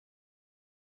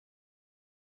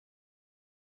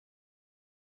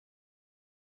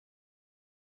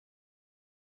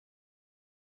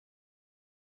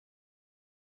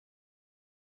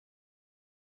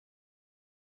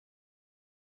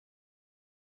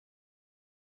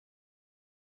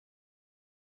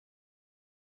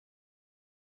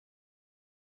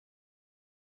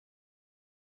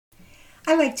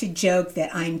I like to joke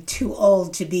that I'm too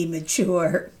old to be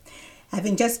mature.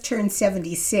 Having just turned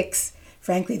 76,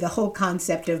 frankly, the whole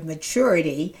concept of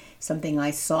maturity, something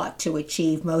I sought to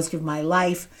achieve most of my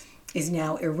life, is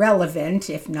now irrelevant,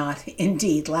 if not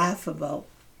indeed laughable.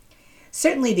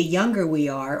 Certainly the younger we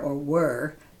are, or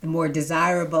were, the more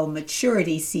desirable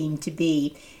maturity seemed to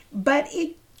be, but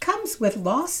it comes with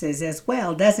losses as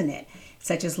well, doesn't it?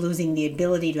 Such as losing the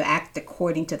ability to act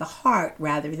according to the heart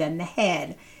rather than the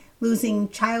head, losing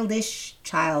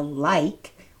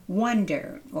childlike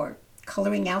wonder, or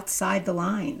coloring outside the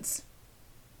lines.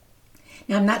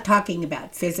 Now, I'm not talking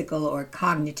about physical or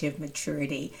cognitive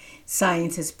maturity.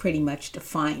 Science has pretty much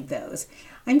defined those.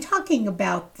 I'm talking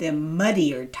about the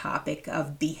muddier topic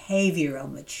of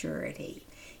behavioral maturity.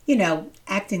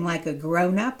 Acting like a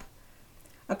grown-up.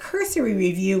 A cursory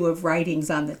review of writings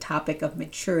on the topic of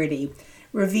maturity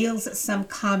reveals some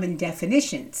common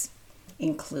definitions,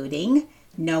 including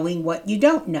knowing what you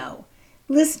don't know,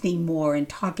 listening more and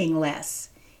talking less,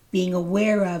 being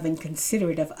aware of and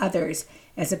considerate of others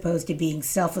as opposed to being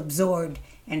self-absorbed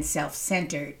and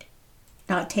self-centered,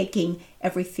 not taking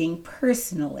everything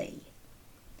personally,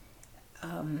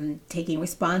 taking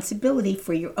responsibility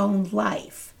for your own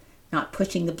life, not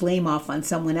pushing the blame off on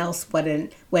someone else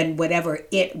when whatever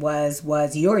it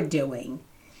was your doing,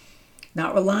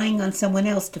 not relying on someone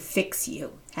else to fix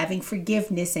you, having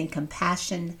forgiveness and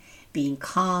compassion, being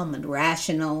calm and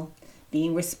rational,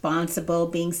 being responsible,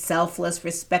 being selfless,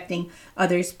 respecting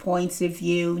others' points of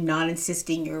view, not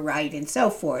insisting you're right, and so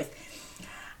forth.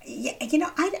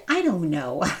 I don't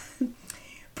know.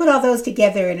 Put all those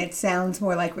together and it sounds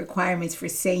more like requirements for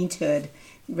sainthood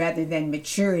rather than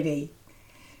maturity.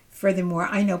 Furthermore,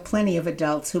 I know plenty of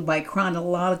adults who by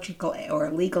chronological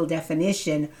or legal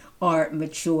definition are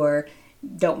mature,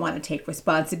 don't want to take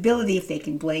responsibility if they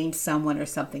can blame someone or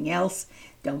something else,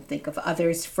 don't think of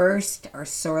others first, are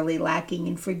sorely lacking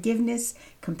in forgiveness,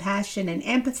 compassion, and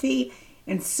empathy,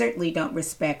 and certainly don't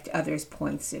respect others'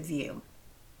 points of view.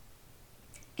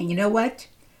 And you know what?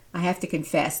 I have to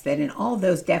confess that in all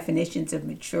those definitions of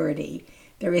maturity,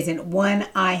 there isn't one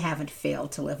I haven't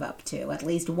failed to live up to, at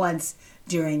least once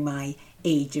during my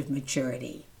age of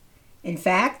maturity. In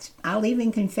fact, I'll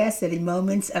even confess that in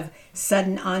moments of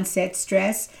sudden onset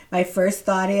stress, my first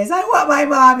thought is, I want my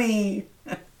mommy!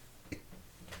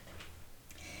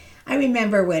 I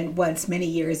remember when once, many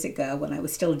years ago, when I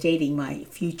was still dating my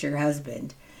future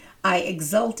husband, I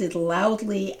exulted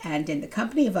loudly and in the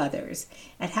company of others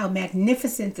at how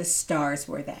magnificent the stars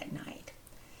were that night.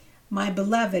 My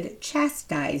beloved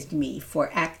chastised me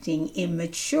for acting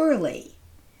immaturely.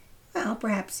 Well,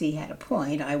 perhaps he had a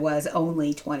point. I was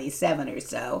only 27 or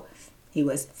so. He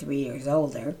was 3 years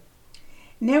older.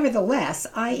 Nevertheless,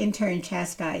 I in turn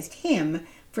chastised him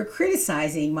for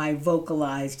criticizing my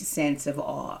vocalized sense of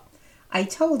awe. I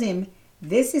told him,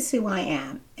 this is who I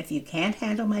am. If you can't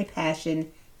handle my passion,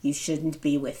 you shouldn't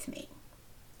be with me.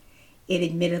 It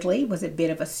admittedly was a bit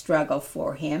of a struggle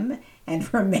for him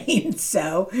and remained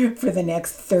so for the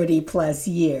next 30 plus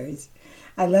years.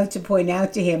 I love to point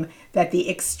out to him that the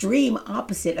extreme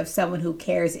opposite of someone who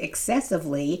cares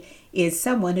excessively is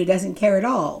someone who doesn't care at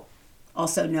all,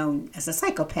 also known as a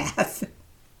psychopath.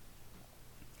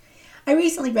 I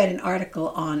recently read an article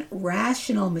on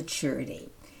rational maturity,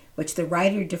 which the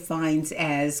writer defines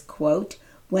as, quote,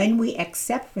 when we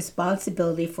accept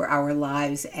responsibility for our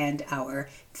lives and our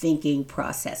thinking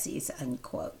processes,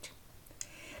 unquote.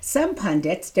 Some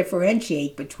pundits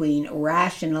differentiate between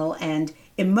rational and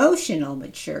emotional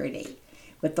maturity,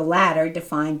 with the latter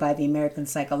defined by the American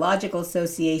Psychological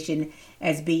Association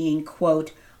as being,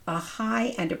 quote, a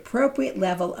high and appropriate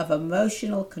level of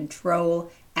emotional control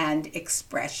and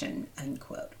expression,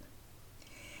 unquote.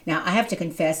 Now, I have to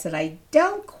confess that I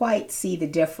don't quite see the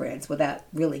difference without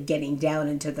really getting down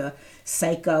into the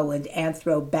psycho and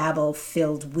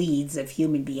anthrobabble-filled weeds of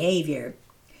human behavior.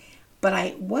 But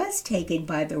I was taken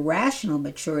by the rational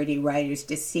maturity writer's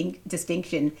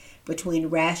distinction between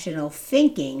rational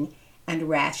thinking and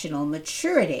rational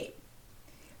maturity.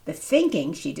 The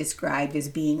thinking she described as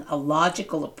being a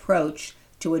logical approach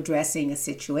to addressing a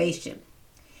situation.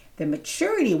 The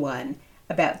maturity one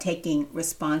about taking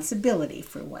responsibility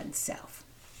for oneself.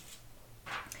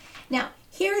 Now,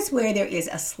 here's where there is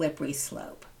a slippery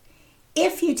slope.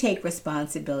 If you take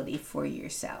responsibility for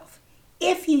yourself,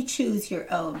 if you choose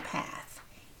your own path,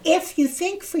 if you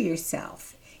think for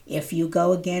yourself, if you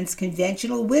go against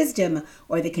conventional wisdom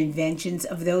or the conventions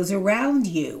of those around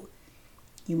you,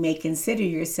 you may consider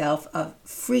yourself a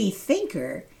free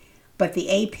thinker, but the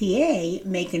APA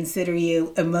may consider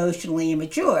you emotionally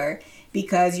immature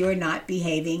because you're not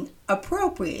behaving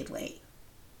appropriately.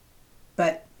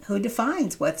 But who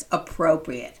defines what's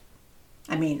appropriate?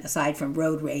 I mean, aside from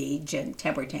road rage and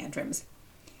temper tantrums.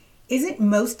 Isn't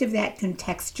most of that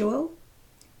contextual?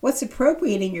 What's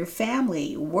appropriate in your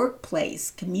family,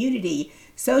 workplace, community,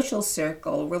 social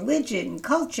circle, religion,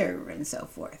 culture, and so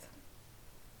forth?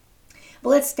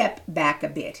 Well, let's step back a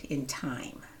bit in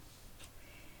time.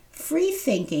 Free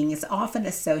thinking is often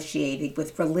associated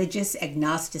with religious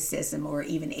agnosticism or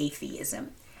even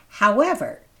atheism.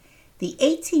 However, the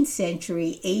 18th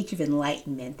century Age of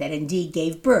Enlightenment that indeed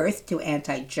gave birth to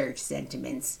anti-church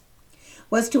sentiments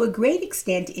was to a great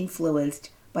extent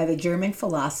influenced by the German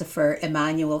philosopher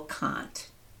Immanuel Kant.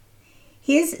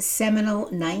 His seminal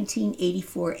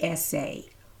 1984 essay,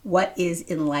 What is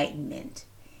Enlightenment?,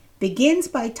 begins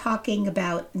by talking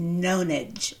about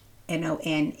nonage,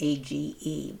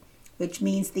 Nonage, which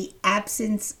means the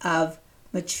absence of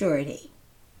maturity.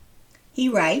 He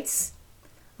writes,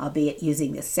 albeit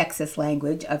using the sexist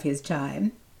language of his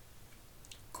time,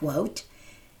 quote,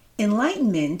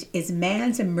 "Enlightenment is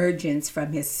man's emergence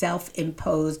from his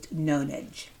self-imposed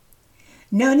nonage.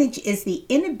 Nonage is the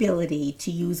inability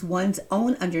to use one's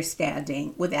own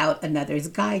understanding without another's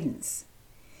guidance.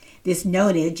 This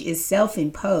nonage is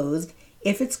self-imposed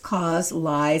if its cause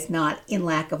lies not in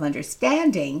lack of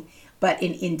understanding, but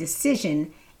in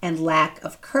indecision and lack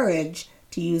of courage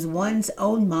to use one's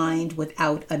own mind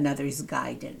without another's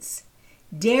guidance.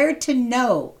 Dare to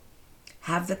know.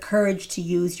 Have the courage to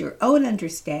use your own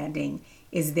understanding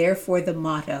is therefore the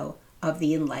motto of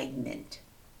the Enlightenment.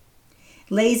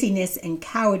 Laziness and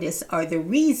cowardice are the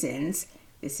reasons,"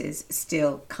 this is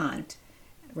still Kant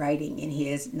writing in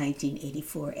his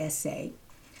 1984 essay,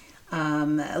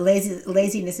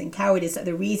 laziness and cowardice are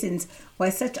the reasons why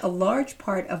such a large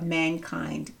part of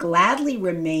mankind gladly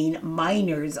remain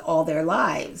minors all their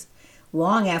lives,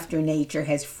 long after nature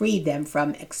has freed them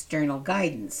from external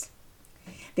guidance.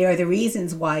 They are the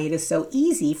reasons why it is so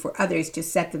easy for others to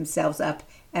set themselves up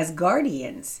as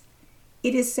guardians.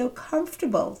 It is so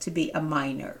comfortable to be a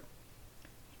minor.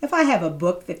 If I have a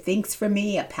book that thinks for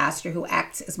me, a pastor who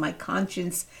acts as my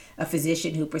conscience, a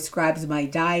physician who prescribes my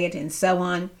diet, and so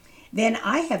on, then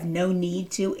I have no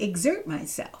need to exert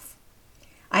myself.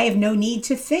 I have no need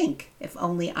to think, if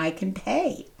only I can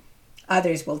pay.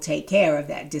 Others will take care of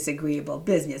that disagreeable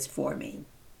business for me.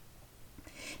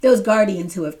 Those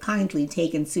guardians who have kindly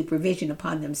taken supervision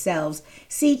upon themselves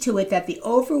see to it that the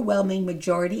overwhelming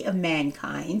majority of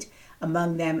mankind,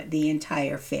 among them the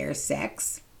entire fair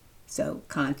sex, so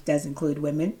Kant does include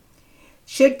women,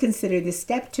 should consider the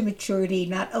step to maturity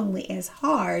not only as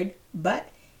hard, but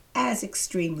as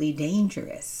extremely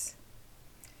dangerous.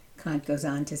 Kant goes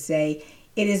on to say,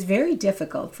 "It is very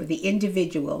difficult for the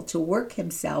individual to work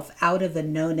himself out of the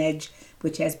nonage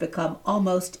which has become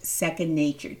almost second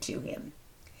nature to him.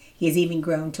 He has even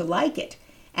grown to like it,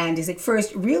 and is at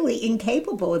first really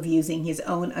incapable of using his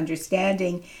own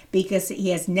understanding because he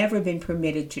has never been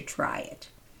permitted to try it.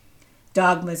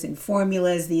 Dogmas and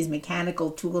formulas, these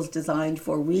mechanical tools designed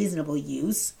for reasonable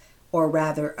use, or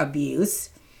rather abuse,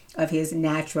 of his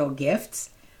natural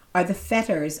gifts, are the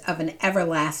fetters of an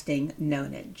everlasting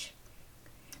nonage.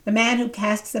 The man who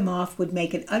casts them off would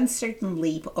make an uncertain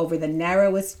leap over the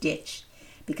narrowest ditch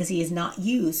because he is not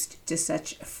used to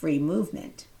such free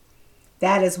movement.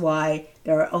 That is why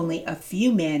there are only a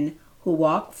few men who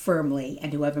walk firmly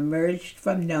and who have emerged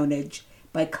from nonage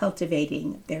by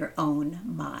cultivating their own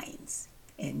minds."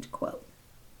 End quote.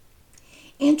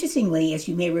 Interestingly, as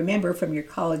you may remember from your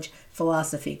college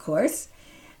philosophy course,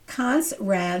 Kant's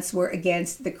rants were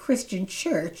against the Christian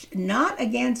church, not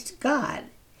against God.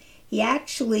 He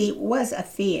actually was a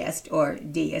theist, or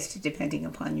deist, depending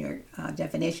upon your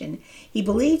definition. He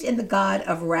believed in the God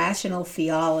of rational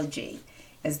theology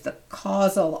as the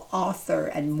causal author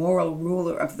and moral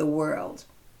ruler of the world.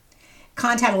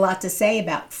 Kant had a lot to say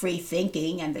about free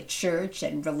thinking and the church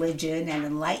and religion and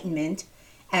enlightenment,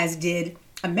 as did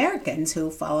Americans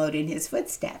who followed in his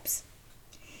footsteps.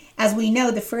 As we know,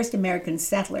 the first American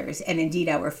settlers, and indeed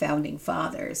our founding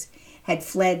fathers, had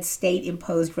fled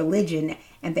state-imposed religion,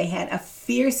 and they had a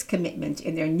fierce commitment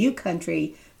in their new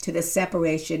country to the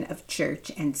separation of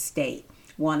church and state,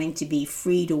 wanting to be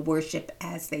free to worship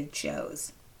as they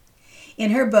chose.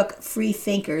 In her book,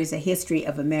 Freethinkers, A History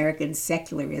of American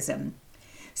Secularism,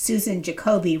 Susan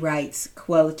Jacoby writes,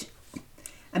 quote,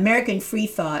 "American free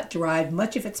thought derived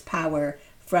much of its power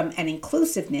from an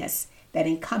inclusiveness that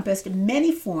encompassed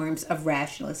many forms of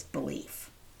rationalist belief.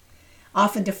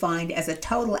 Often defined as a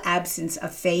total absence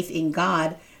of faith in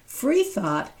God, free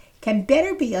thought can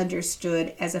better be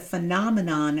understood as a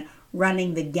phenomenon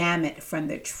running the gamut from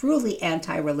the truly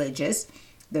anti-religious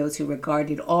those who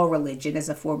regarded all religion as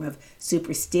a form of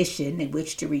superstition in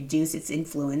which to reduce its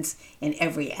influence in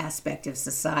every aspect of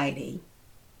society,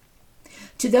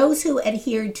 to those who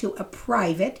adhered to a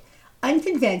private,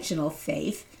 unconventional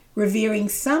faith, revering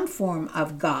some form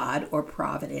of God or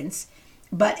providence,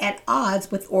 but at odds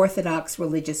with orthodox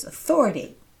religious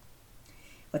authority.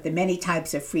 What the many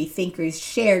types of free thinkers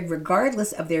shared,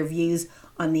 regardless of their views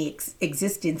on the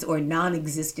existence or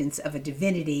non-existence of a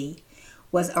divinity,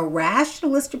 was a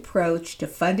rationalist approach to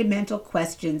fundamental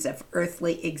questions of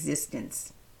earthly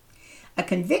existence. A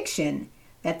conviction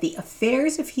that the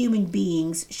affairs of human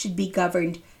beings should be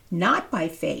governed not by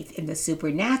faith in the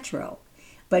supernatural,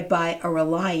 but by a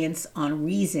reliance on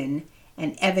reason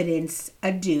and evidence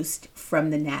adduced from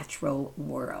the natural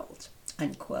world."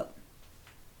 Unquote.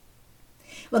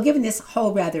 Well, given this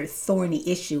whole rather thorny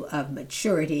issue of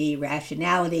maturity,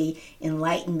 rationality,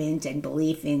 enlightenment, and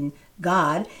belief in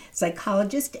God,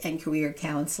 psychologist and career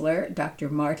counselor Dr.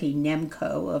 Marty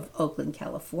Nemko of Oakland,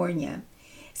 California,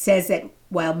 says that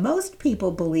while most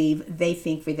people believe they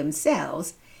think for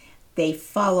themselves, they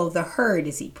follow the herd,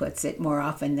 as he puts it, more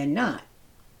often than not.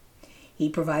 He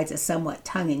provides a somewhat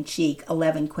tongue-in-cheek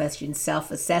 11-question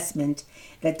self-assessment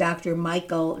that Dr.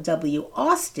 Michael W.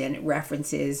 Austin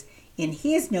references in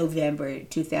his November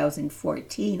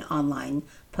 2014 online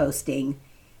posting,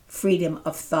 Freedom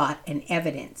of Thought and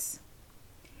Evidence.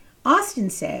 Austin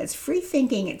says free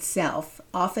thinking itself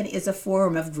often is a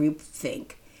form of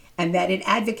groupthink, and that it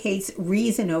advocates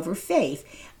reason over faith,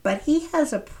 but he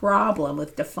has a problem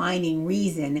with defining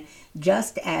reason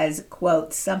just as,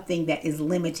 quote, something that is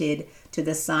limited to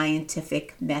the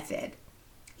scientific method.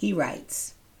 He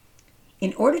writes,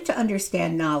 "In order to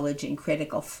understand knowledge and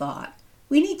critical thought,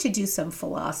 we need to do some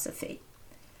philosophy.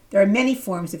 There are many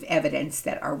forms of evidence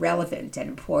that are relevant and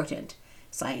important: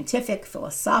 scientific,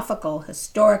 philosophical,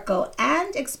 historical,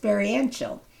 and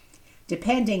experiential,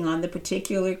 depending on the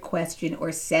particular question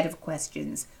or set of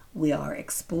questions we are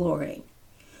exploring.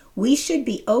 We should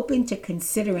be open to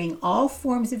considering all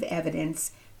forms of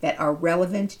evidence that are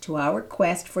relevant to our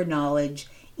quest for knowledge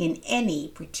in any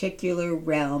particular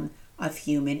realm of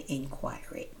human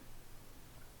inquiry."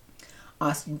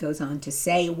 Austin goes on to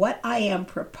say, "What I am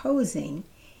proposing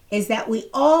is that we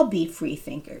all be free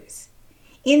thinkers,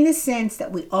 in the sense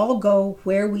that we all go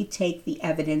where we take the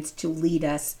evidence to lead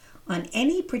us on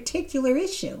any particular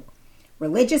issue: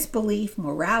 religious belief,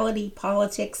 morality,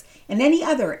 politics, and any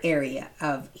other area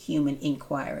of human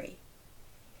inquiry.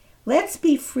 Let's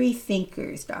be free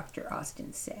thinkers," Dr.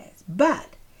 Austin says, "but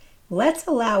let's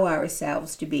allow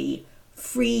ourselves to be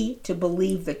free to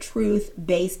believe the truth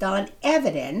based on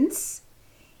evidence,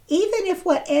 even if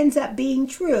what ends up being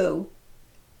true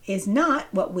is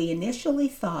not what we initially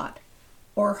thought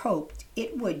or hoped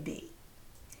it would be."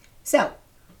 So,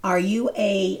 are you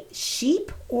a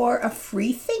sheep or a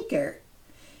free thinker?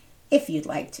 If you'd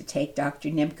like to take Dr.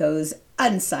 Nemko's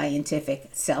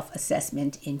unscientific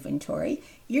self-assessment inventory,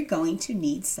 you're going to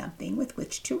need something with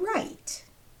which to write.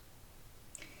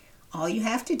 All you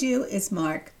have to do is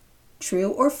mark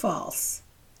true or false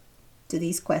to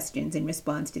these questions in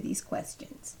response to these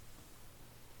questions.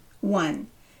 1.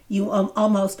 You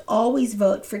almost always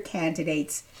vote for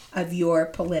candidates of your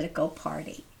political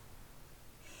party.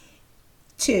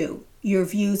 2. Your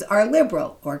views are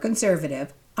liberal or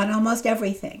conservative on almost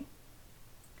everything.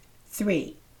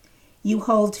 3. You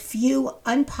hold few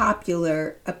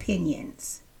unpopular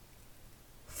opinions.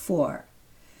 4.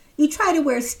 You try to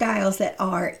wear styles that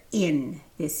are in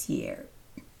this year.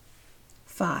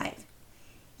 5.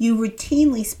 You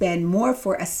routinely spend more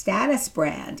for a status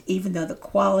brand, even though the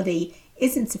quality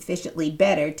isn't sufficiently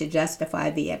better to justify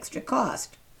the extra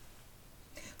cost.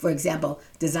 For example,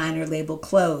 designer label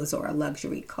clothes or a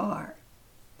luxury car.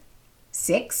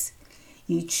 6.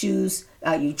 You chose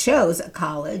a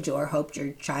college, or hoped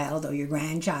your child or your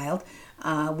grandchild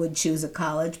would choose a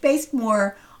college based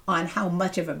more on how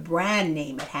much of a brand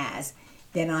name it has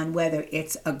than on whether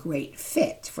it's a great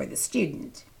fit for the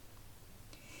student.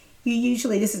 You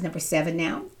usually, this is number 7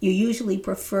 now, you usually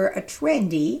prefer a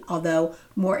trendy, although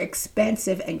more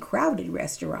expensive and crowded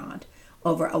restaurant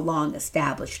over a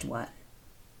long-established one.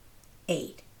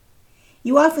 8.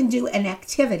 You often do an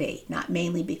activity, not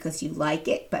mainly because you like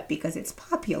it, but because it's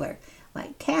popular,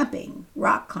 like camping,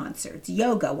 rock concerts,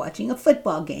 yoga, watching a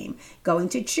football game, going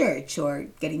to church, or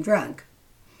getting drunk.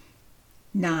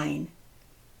 9.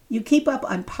 You keep up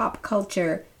on pop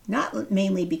culture, not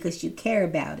mainly because you care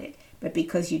about it, but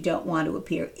because you don't want to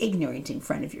appear ignorant in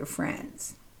front of your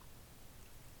friends.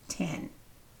 10.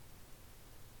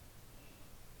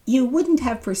 You wouldn't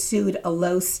have pursued a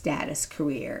low-status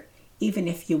career, even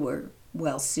if you were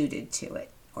well-suited to it,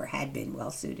 or had been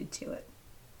well-suited to it.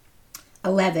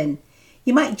 11.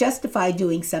 You might justify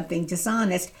doing something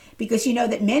dishonest because you know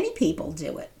that many people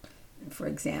do it. For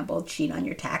example, cheat on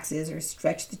your taxes or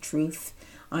stretch the truth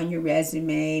on your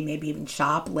resume, maybe even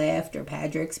shoplift or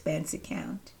pad your expense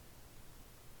account.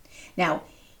 Now,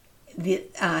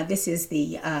 this is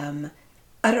the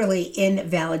utterly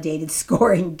invalidated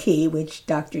scoring key, which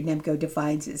Dr. Nemko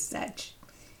defines as such.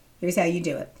 Here's how you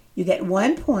do it. You get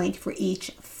 1 point for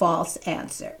each false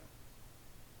answer.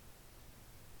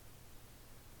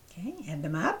 Okay, add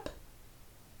them up.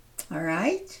 All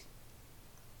right.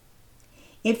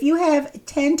 If you have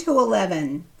 10 to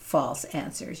 11 false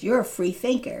answers, you're a free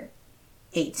thinker.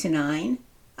 8 to 9,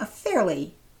 a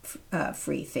fairly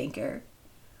free thinker.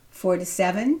 4 to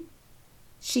 7,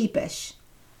 sheepish.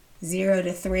 0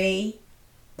 to 3,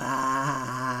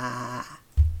 bah.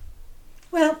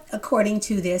 Well, according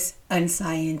to this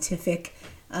unscientific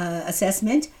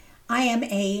assessment, I am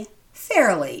a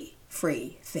fairly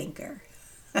free thinker.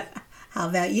 How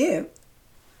about you?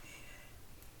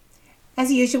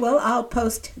 As usual, I'll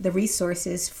post the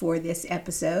resources for this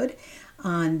episode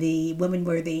on the Woman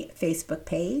Worthy Facebook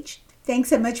page. Thanks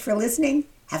so much for listening.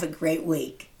 Have a great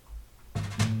week.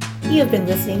 You have been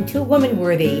listening to Woman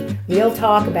Worthy, real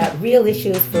talk about real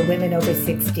issues for women over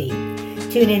 60.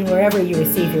 Tune in wherever you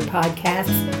receive your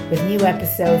podcasts with new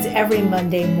episodes every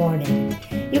Monday morning.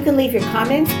 You can leave your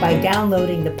comments by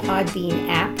downloading the Podbean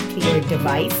app to your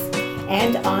device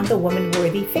and on the Woman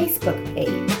Worthy Facebook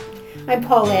page. I'm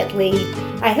Paulette Lee.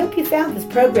 I hope you found this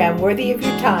program worthy of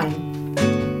your time.